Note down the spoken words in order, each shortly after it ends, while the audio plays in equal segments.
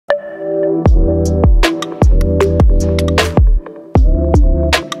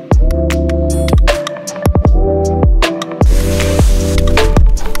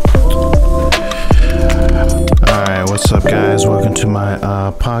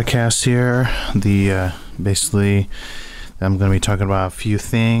podcast here. Basically, I'm going to be talking about a few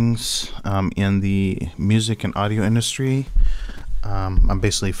things in the music and audio industry. I'm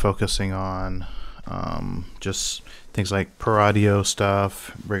basically focusing on just things like ProAudio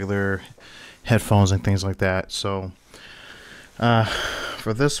stuff, regular headphones, and things like that. So,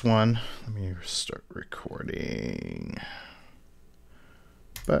 for this one, let me start recording.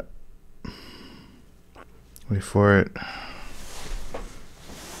 But wait for it.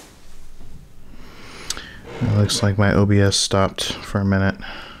 It looks like my OBS stopped for a minute.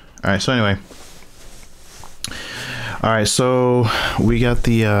 All right, so anyway. All right, so we got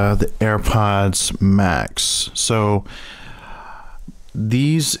the AirPods Max. So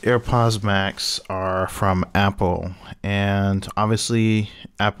these AirPods Max are from Apple, and obviously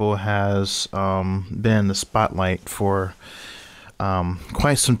Apple has been in the spotlight for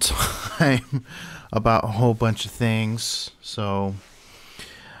quite some time about a whole bunch of things. So,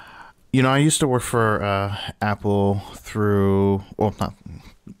 you know, I used to work for Apple through, well, not,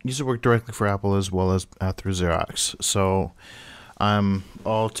 used to work directly for Apple as well as through Xerox. So I'm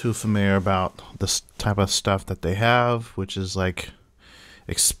all too familiar about this type of stuff that they have, which is like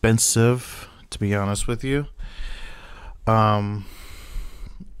expensive, to be honest with you.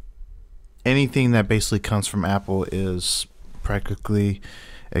 Anything that basically comes from Apple is practically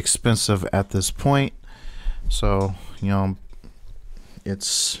expensive at this point. So, you know,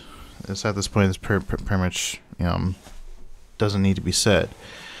 it's at this point, it's pretty much, you know, doesn't need to be said.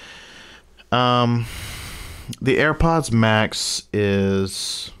 The AirPods Max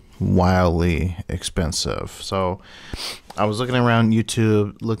is wildly expensive. So I was looking around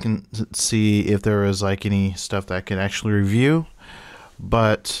YouTube, looking to see if there was like any stuff that I could actually review.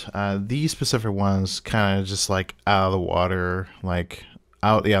 But these specific ones kind of just like out of the water, like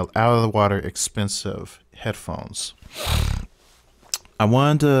out of the water expensive headphones. I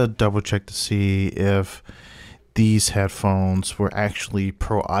wanted to double check to see if these headphones were actually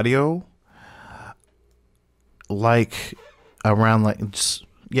ProAudio, like around like just,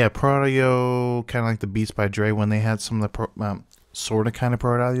 yeah, ProAudio, kind of like the Beats by Dre when they had some of the sort of kind of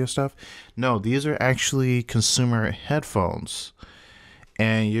ProAudio stuff. No, these are actually consumer headphones,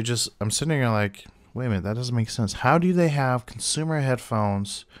 and I'm sitting here like, wait a minute, that doesn't make sense. How do they have consumer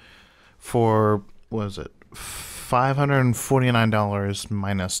headphones for, what is it, $549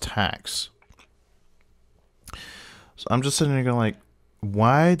 minus tax? So I'm just sitting there going like,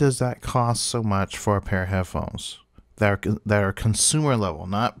 why does that cost so much for a pair of headphones that are consumer level,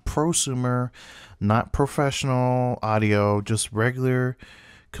 not prosumer, not professional audio, just regular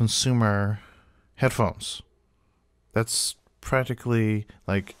consumer headphones? That's practically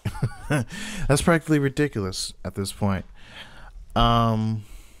like that's practically ridiculous at this point. Now,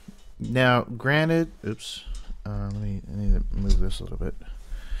 granted, oops. I need to move this a little bit.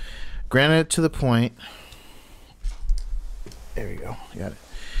 Granted, to the point. There we go. Got it.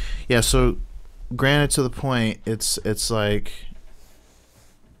 Yeah. So, granted, to the point. It's like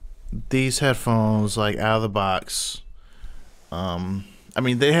these headphones, like out of the box. I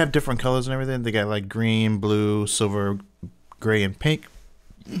mean, they have different colors and everything. They got like green, blue, silver, gray, and pink.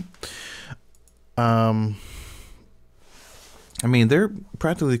 I mean, they're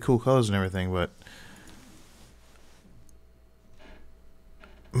practically cool colors and everything, but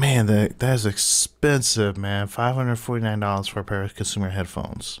man, that is expensive, man. $549 for a pair of consumer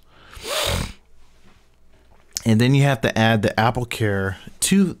headphones. And then you have to add the Apple Care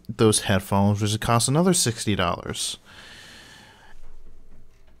to those headphones, which costs another $60.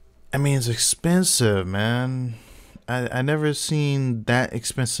 I mean, it's expensive, man. I never seen that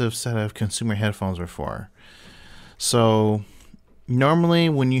expensive set of consumer headphones before. So normally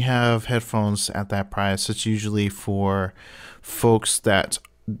when you have headphones at that price, it's usually for folks that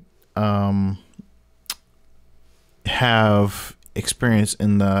have experience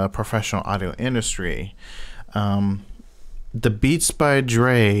in the professional audio industry. The Beats by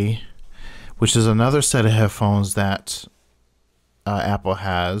Dre, which is another set of headphones that Apple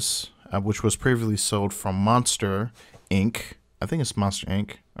has, which was previously sold from Monster Inc. I think it's Monster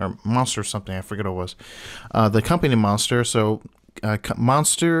Inc. or Monster something. I forget what it was. The company Monster. So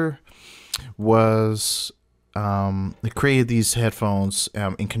Monster was they created these headphones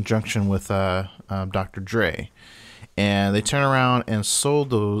in conjunction with Dr. Dre, and they turned around and sold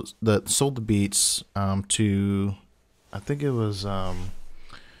the Beats to, I think it was to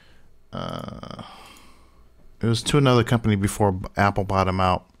another company before Apple bought them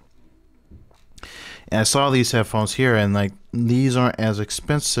out. And I saw these headphones here, and like these aren't as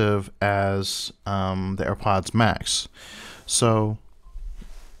expensive as the AirPods Max. So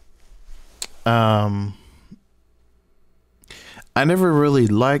I never really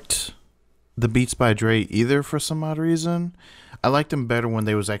liked the Beats by Dre either for some odd reason. I liked them better when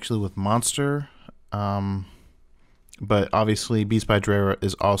they was actually with Monster. Um, but obviously Beats by Dre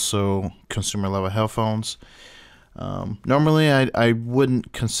is also consumer level headphones. Normally I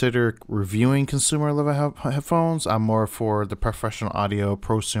wouldn't consider reviewing consumer level headphones. I'm more for the professional audio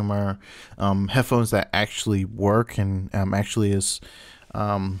prosumer headphones that actually work and actually is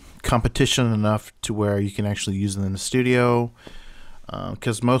competition enough to where you can actually use them in the studio.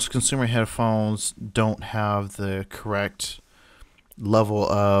 Because most consumer headphones don't have the correct level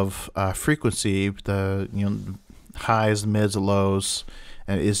of frequency, the highs, mids, lows,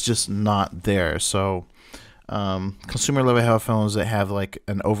 and it's just not there. So consumer level headphones that have like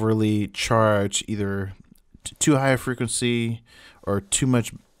an overly charged, either too high a frequency or too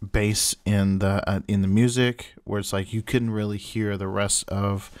much bass in the music, where it's like you couldn't really hear the rest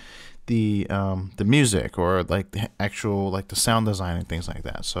of the music, or like the actual, like the sound design and things like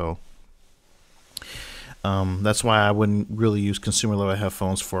that. So that's why I wouldn't really use consumer level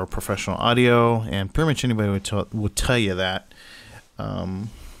headphones for professional audio, and pretty much anybody would tell you that.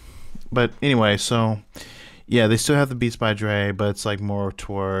 But anyway, so yeah, they still have the Beats by Dre, but it's like more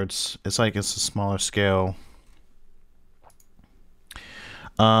towards, it's like it's a smaller scale.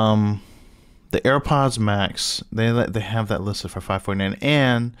 The AirPods Max, they have that listed for $549,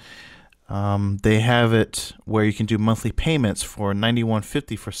 and they have it where you can do monthly payments for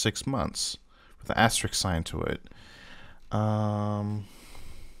 $91.50 for 6 months with an asterisk sign to it.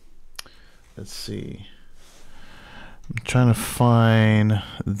 Let's see. I'm trying to find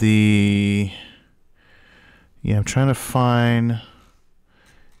the. Yeah, I'm trying to find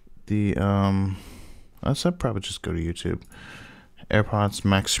the. I'd probably just go to YouTube. AirPods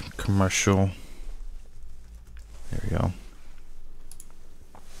Max commercial. There we go.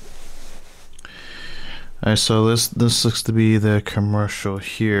 Alright, so this looks to be the commercial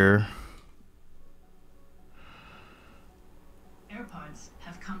here. AirPods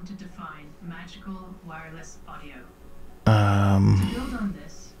have come to define magical wireless audio. To build on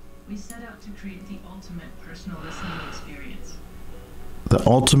this, we set out to create the ultimate personal listening experience. The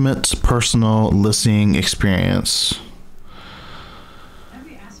ultimate personal listening experience.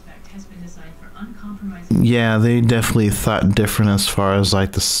 Every aspect has been designed for uncompromising. Yeah, they definitely thought different as far as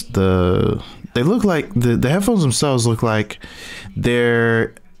like they look like the headphones themselves look like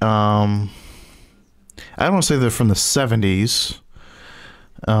they're I don't want to say they're from the 70s,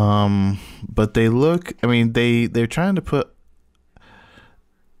 but they look, I mean, they're trying to put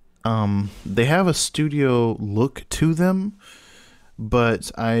they have a studio look to them, but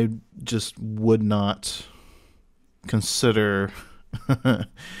I just would not consider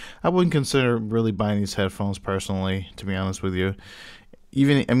I wouldn't consider really buying these headphones personally, to be honest with you.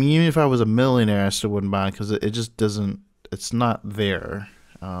 Even if I was a millionaire, I still wouldn't buy it, because it just doesn't, it's not there.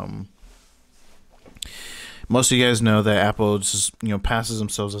 Most of you guys know that Apple just passes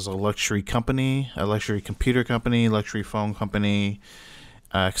themselves as a luxury company, a luxury computer company, luxury phone company,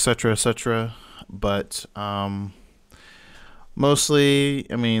 etc., etc. But mostly,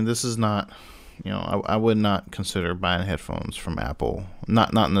 I mean, this is not, I would not consider buying headphones from Apple,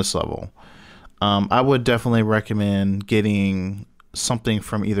 not in this level. I would definitely recommend getting something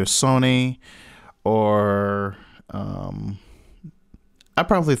from either Sony, or I'd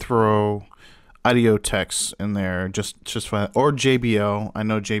probably throw Audio Techs in there, just for that, or JBL. I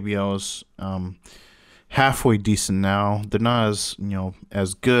know JBL is halfway decent now. They're not as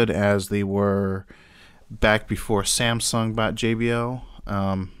as good as they were back before Samsung bought JBL.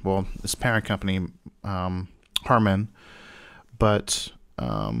 Well, its parent company, Harman, but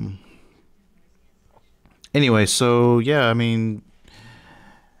anyway, so yeah, I mean,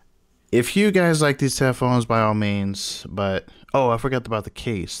 if you guys like these headphones, by all means. But oh, I forgot about the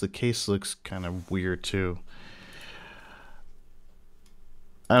case. The case looks kind of weird too.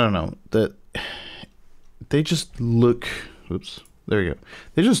 I don't know, that they just look. Oops, there you go.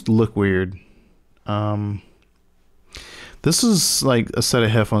 They just look weird. This is like a set of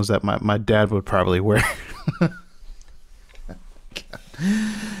headphones that my dad would probably wear.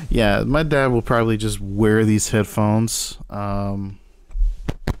 Yeah, my dad will probably just wear these headphones.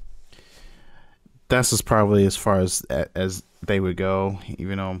 That's just probably as far as they would go,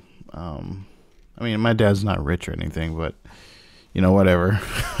 even though I mean, my dad's not rich or anything, but whatever.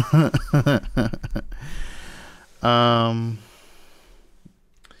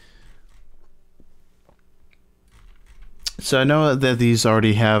 So I know that these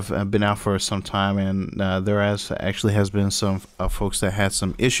already have been out for some time, and there actually has been some folks that had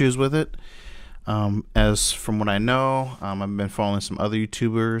some issues with it. As from what I know, I've been following some other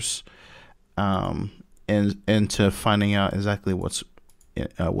YouTubers, into finding out exactly what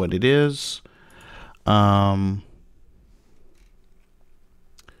it is.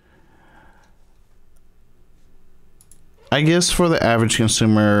 I guess for the average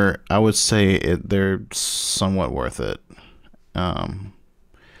consumer, I would say they're somewhat worth it. Oh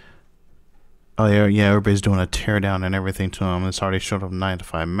yeah, everybody's doing a teardown and everything to them. It's already showed up 9 to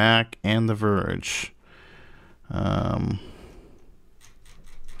 5 Mac and The Verge.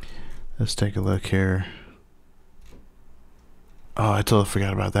 Let's take a look here. Oh, I totally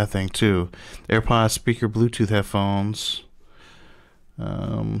forgot about that thing too. AirPods speaker Bluetooth headphones.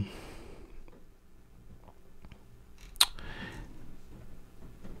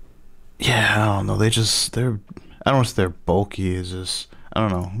 Yeah, I don't know. I don't know if they're bulky. Is just, I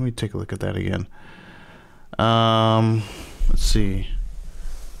don't know. Let me take a look at that again. Let's see.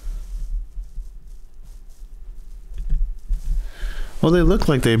 Well, they look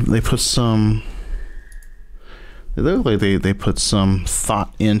like they put some. They look like they put some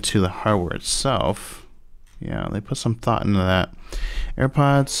thought into the hardware itself. Yeah, they put some thought into that.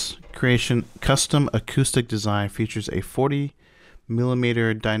 AirPods creation custom acoustic design features a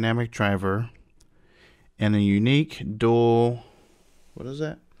 40mm dynamic driver and a unique dual, what is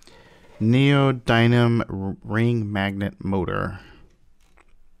that? Neodymium ring magnet motor.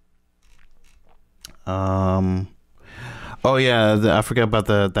 Oh yeah, I forgot about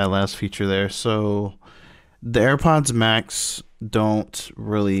that last feature there. So the AirPods Max don't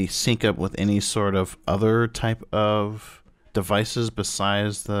really sync up with any sort of other type of devices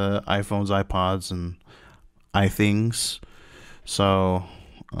besides the iPhones, iPods, and iThings. So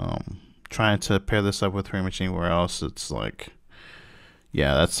trying to pair this up with pretty much anywhere else, it's like,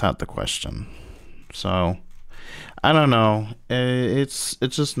 yeah, that's out the question. So I don't know. It's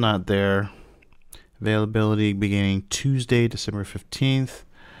just not there. Availability beginning Tuesday, December 15th.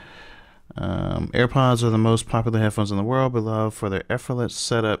 AirPods are the most popular headphones in the world, beloved for their effortless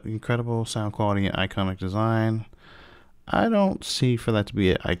setup, incredible sound quality, and iconic design. I don't see for that to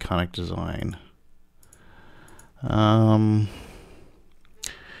be an iconic design.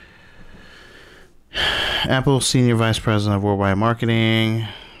 Apple Senior Vice President of Worldwide Marketing.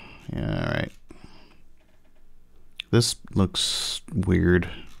 Yeah, all right. This looks weird.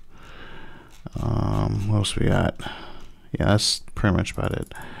 What else we got? Yeah, that's pretty much about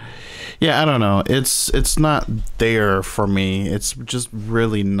it. Yeah, I don't know. It's not there for me. It's just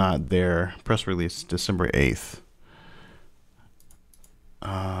really not there. Press release December 8th.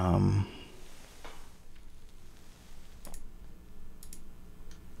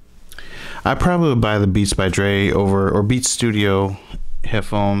 I probably would buy the Beats by Dre or Beats Studio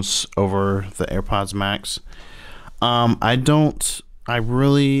headphones over the AirPods Max. I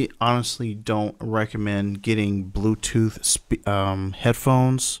really honestly don't recommend getting Bluetooth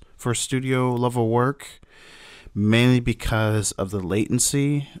headphones for studio level work, mainly because of the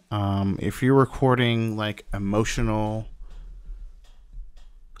latency. If you're recording like emotional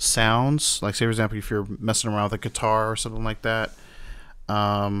sounds, like say for example, if you're messing around with a guitar or something like that,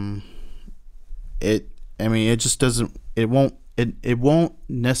 it just doesn't, it won't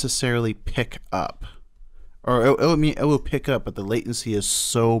necessarily pick up. Or it will pick up, but the latency is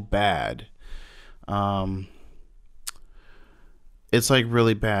so bad. It's like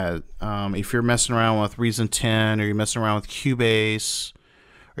really bad. If you're messing around with Reason 10, or you're messing around with Cubase,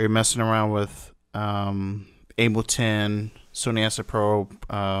 or you're messing around with Ableton, Sony Asset Pro,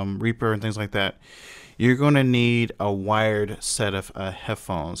 Reaper, and things like that, you're going to need a wired set of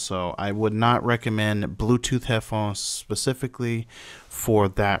headphones. So I would not recommend Bluetooth headphones specifically for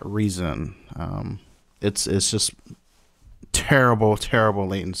that reason. It's just terrible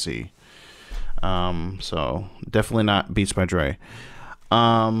latency. So definitely not Beats by Dre.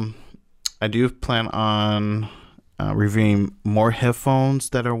 I do plan on reviewing more headphones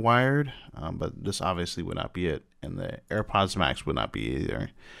that are wired, but this obviously would not be it, and the AirPods Max would not be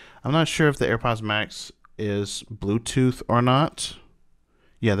either. I'm not sure if the AirPods Max is Bluetooth or not.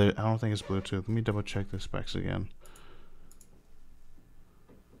 Yeah, I don't think it's Bluetooth. Let me double check the specs again.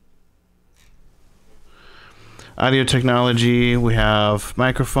 Audio technology, we have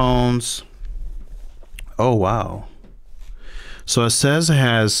microphones. Oh, wow. So it says it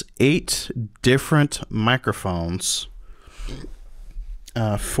has 8 different microphones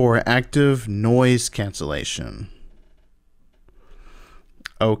for active noise cancellation.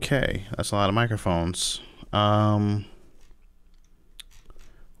 Okay, that's a lot of microphones. What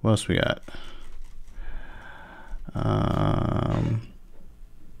else we got?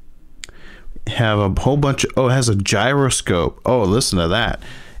 Have a whole bunch of, it has a gyroscope. Oh, listen to that.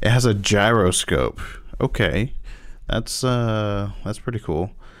 It has a gyroscope. Okay. That's pretty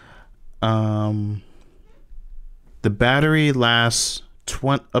cool. The battery lasts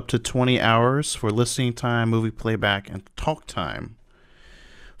up to 20 hours for listening time, movie playback, and talk time.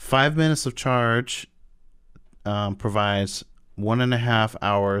 5 minutes of charge provides 1.5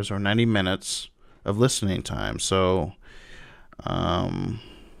 hours or 90 minutes of listening time. So,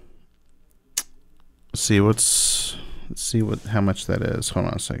 let's see how much that is. Hold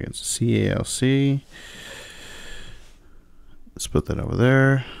on a second. CALC. Let's put that over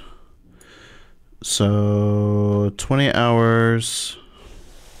there. So 20 hours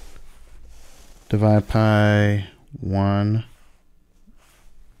divided by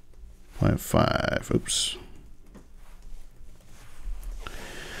 1.5. Oops.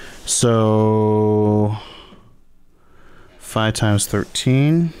 So 5 times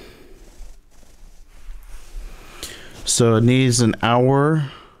 13. So it needs an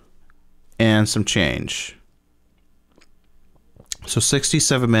hour and some change. So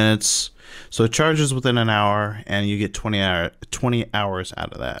 67 minutes. So it charges within an hour, and you get 20 hours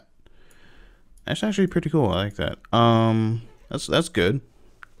out of that. That's actually pretty cool. I like that. That's good.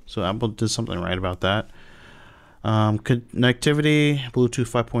 So Apple did something right about that. Connectivity, Bluetooth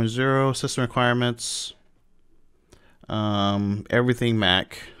 5.0, system requirements, everything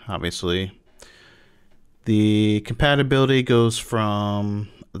Mac, obviously. The compatibility goes from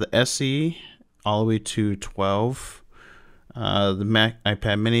the SE all the way to 12. The Mac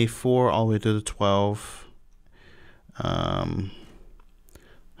iPad Mini 4 all the way to the 12.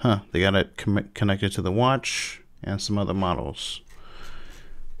 They got it connected to the watch and some other models.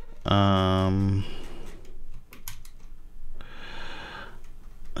 Let's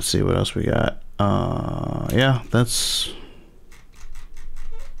see what else we got. I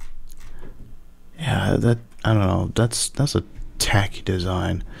don't know. That's a tacky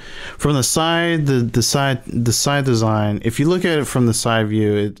design. From the side, the side design. If you look at it from the side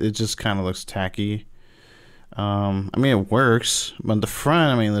view, it just kind of looks tacky. I mean, it works, but the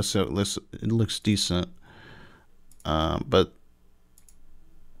front, I mean, it looks decent. But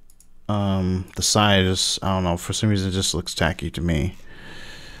the side is, I don't know, for some reason it just looks tacky to me.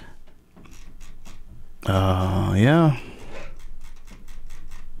 Yeah.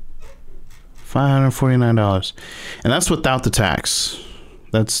 $549, and that's without the tax.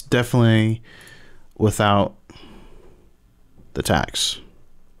 That's definitely without the tax.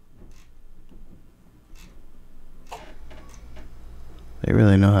 They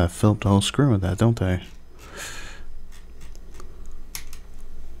really know how to fill up the whole screen with that, don't they?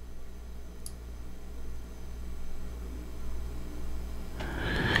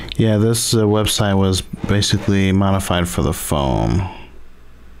 Yeah, this website was basically modified for the phone.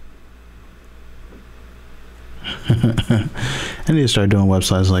 I need to start doing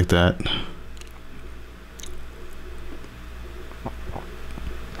websites like that.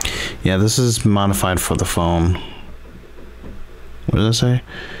 Yeah, this is modified for the phone. What does it say?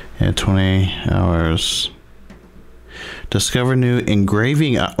 Yeah, 20 hours. Discover new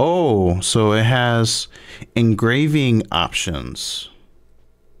engraving. Oh, so it has engraving options.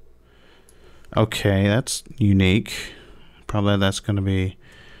 Okay, that's unique. Probably that's going to be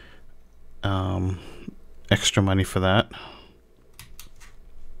extra money for that.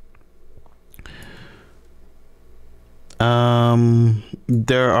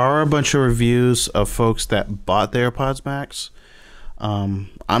 There are a bunch of reviews of folks that bought the AirPods Max. I'm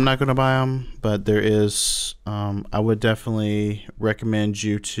not going to buy them, but there is, I would definitely recommend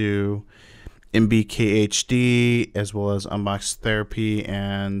you to MBKHD as well as Unbox Therapy,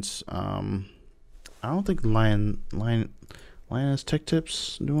 and I don't think Lioness Tech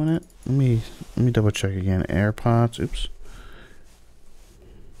Tips doing it. Let me double check again. AirPods, oops.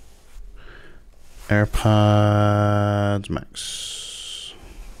 AirPods Max.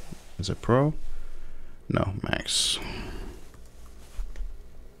 Is it Pro? No, Max.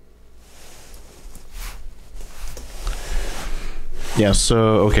 Yeah, so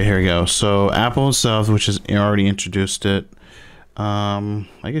okay, here we go. So Apple itself, which has already introduced it. I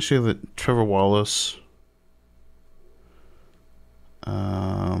guess you have the Trevor Wallace.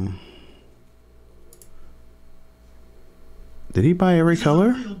 Did he buy every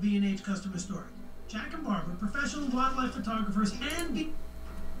color? B&H customer store. Jack and Barbara, professional wildlife photographers, and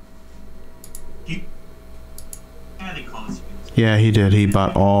yeah, he did. He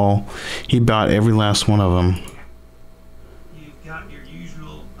bought every last one of them. You've got your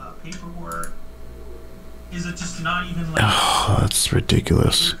usual paperwork. Is it just not even like? Oh, that's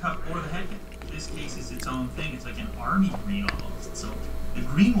ridiculous. Or the heck, in this case, it's its own thing. It's like an army green almost. So the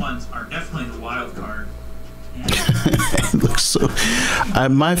green ones are definitely the wild card. It looks so.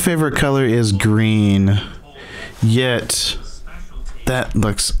 My favorite color is green, yet that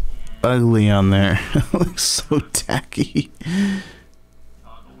looks ugly on there. It looks so tacky.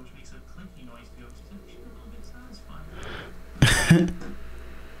 Which makes a clicking noise too, which is actually a little bit satisfying.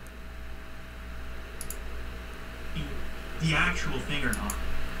 The actual fingernail.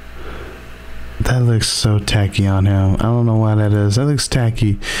 That looks so tacky on him. I don't know why that is. That looks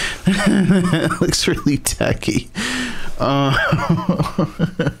tacky. That looks really tacky.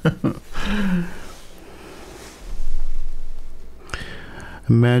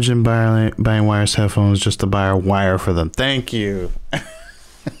 Imagine buying wireless headphones just to buy a wire for them. Thank you.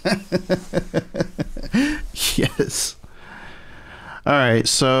 Yes. All right.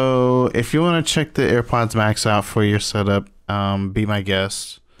 So if you want to check the AirPods Max out for your setup, be my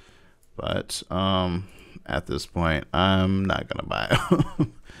guest. But at this point, I'm not gonna buy it.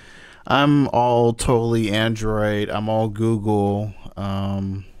 I'm all totally Android. I'm all Google.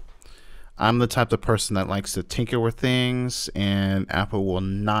 I'm the type of person that likes to tinker with things, and Apple will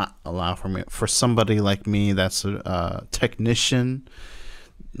not allow for somebody like me that's a technician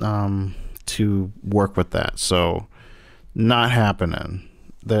to work with that. So not happening.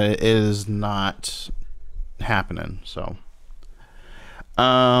 That is not happening. So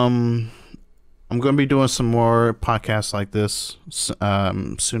I'm going to be doing some more podcasts like this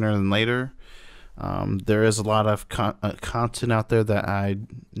sooner than later. There is a lot of content out there that I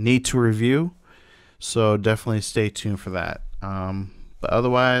need to review, so definitely stay tuned for that. But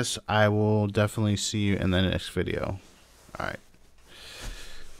otherwise, I will definitely see you in the next video. All right.